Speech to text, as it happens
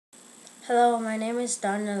Hello, my name is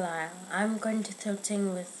Donna Lyle. I'm going to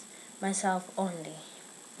tilting with myself only.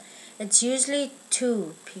 It's usually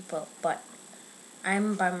two people, but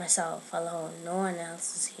I'm by myself alone. No one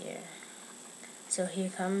else is here. So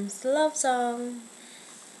here comes the love song.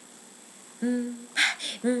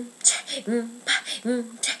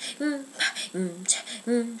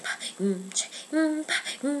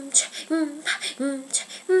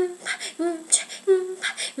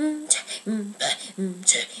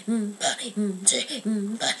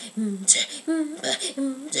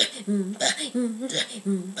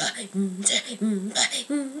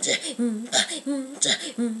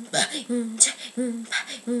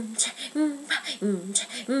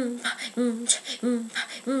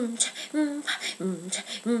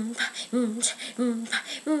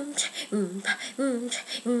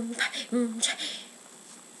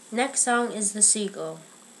 Next song is the seagull.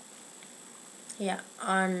 Yeah,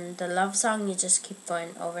 on the love song you just keep going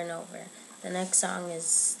over and over. The next song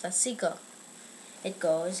is the seagull. It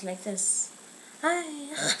goes like this.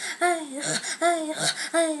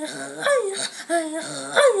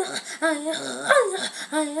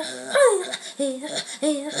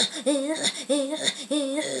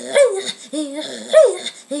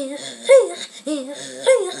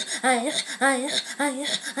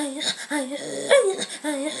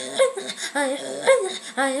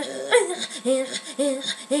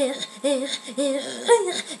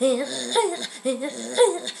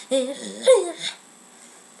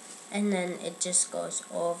 And then it just goes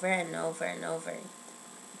over and over and over.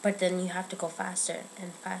 But then you have to go faster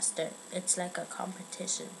and faster. It's like a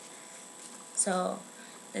competition. So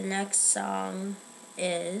the next song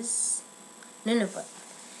is Nunavut.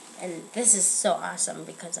 And this is so awesome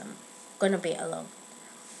because I'm gonna be alone.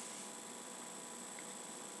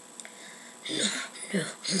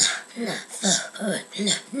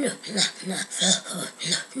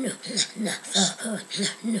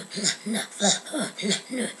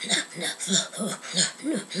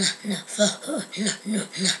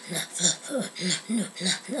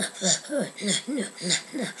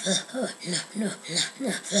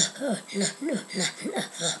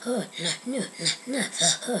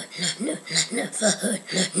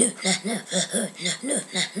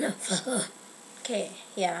 Okay,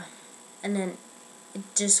 yeah. And then it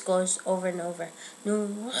just goes over and over.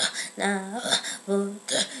 Nunavut.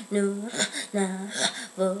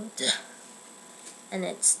 And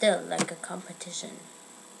it's still like a competition.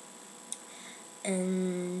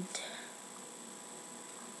 And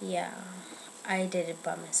yeah, I did it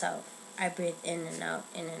by myself. I breathe in and out,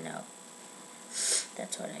 in and out.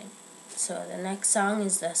 That's what I. So the next song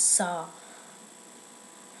is the saw.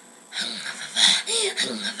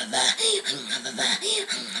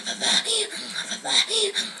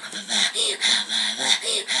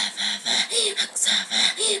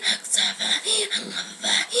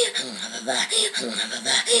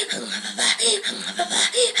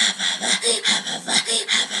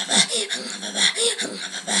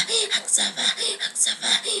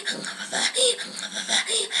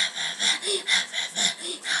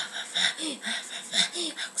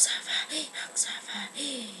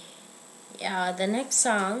 Yeah, the next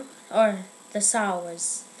song, or the saw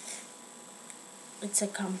was, it's a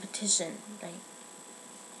competition, like,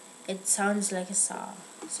 it sounds like a saw.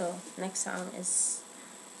 So, next song is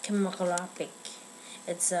qimmaaluapik.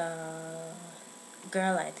 It's a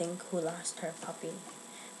girl, I think, who lost her puppy.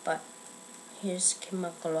 But, here's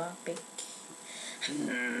qimmaaluapik.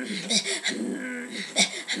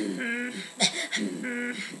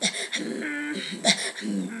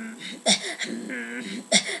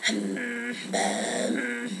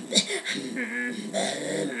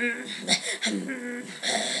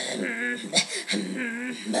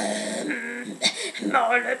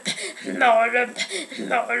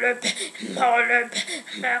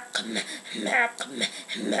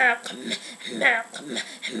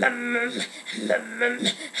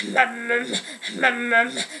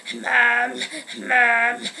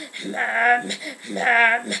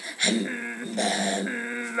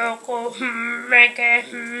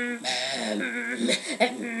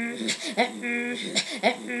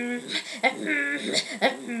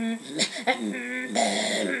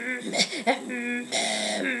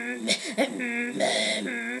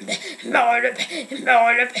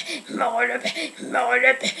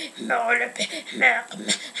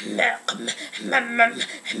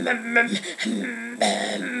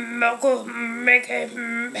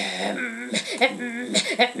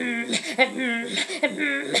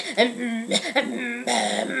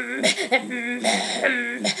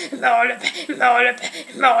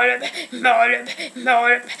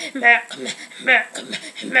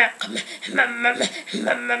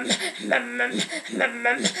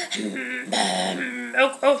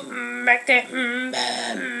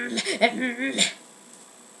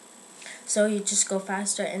 So you just go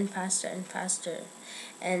faster and faster and faster,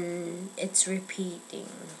 and it's repeating.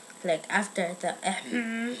 Like after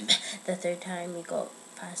the third time you go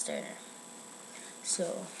faster.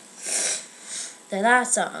 So the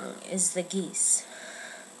last song is the geese.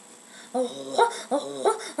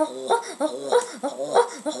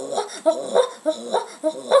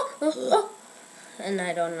 And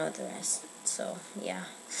I don't know the rest. So yeah.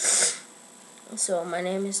 So my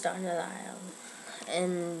name is Donna Lyle,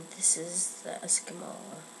 and this is the Eskimo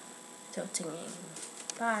tilting.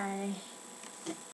 Bye.